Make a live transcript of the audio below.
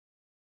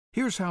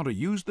Here's how to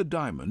use the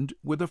diamond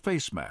with a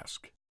face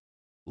mask.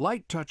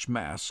 LiteTouch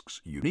mask's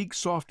unique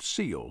soft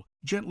seal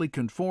gently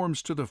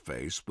conforms to the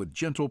face with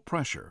gentle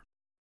pressure.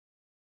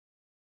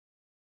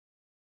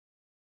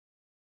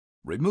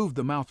 Remove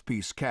the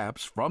mouthpiece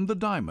caps from the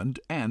diamond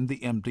and the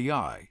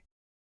MDI.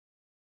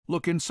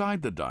 Look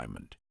inside the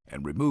diamond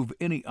and remove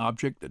any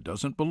object that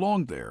doesn't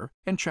belong there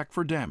and check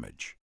for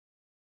damage.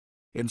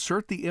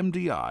 Insert the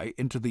MDI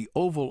into the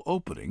oval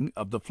opening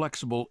of the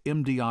flexible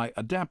MDI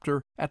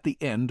adapter at the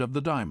end of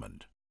the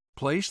diamond.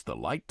 Place the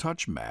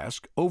LiteTouch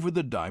mask over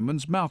the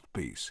diamond's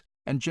mouthpiece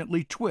and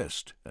gently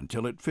twist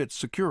until it fits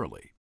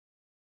securely.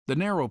 The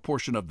narrow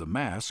portion of the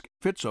mask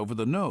fits over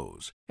the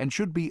nose and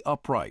should be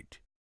upright.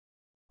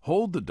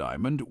 Hold the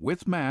diamond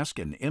with mask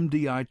and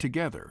MDI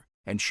together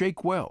and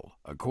shake well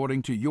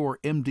according to your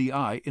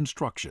MDI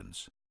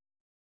instructions.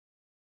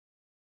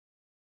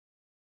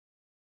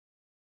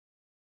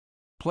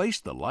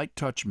 Place the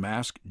LiteTouch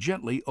mask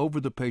gently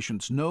over the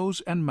patient's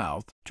nose and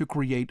mouth to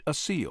create a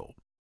seal.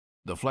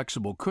 The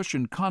flexible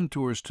cushion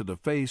contours to the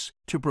face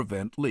to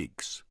prevent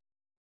leaks.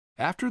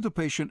 After the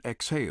patient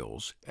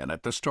exhales and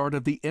at the start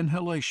of the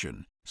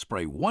inhalation,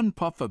 spray 1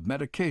 puff of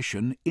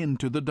medication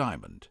into the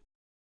diamond.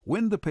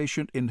 When the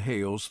patient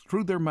inhales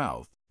through their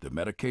mouth, the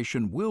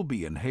medication will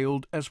be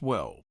inhaled as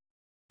well.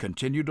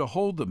 Continue to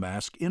hold the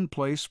mask in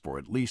place for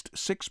at least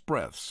 6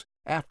 breaths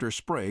after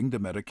spraying the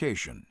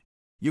medication.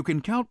 You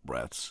can count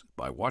breaths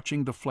by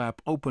watching the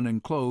flap open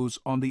and close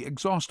on the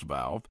exhaust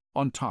valve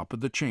on top of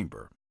the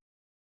chamber.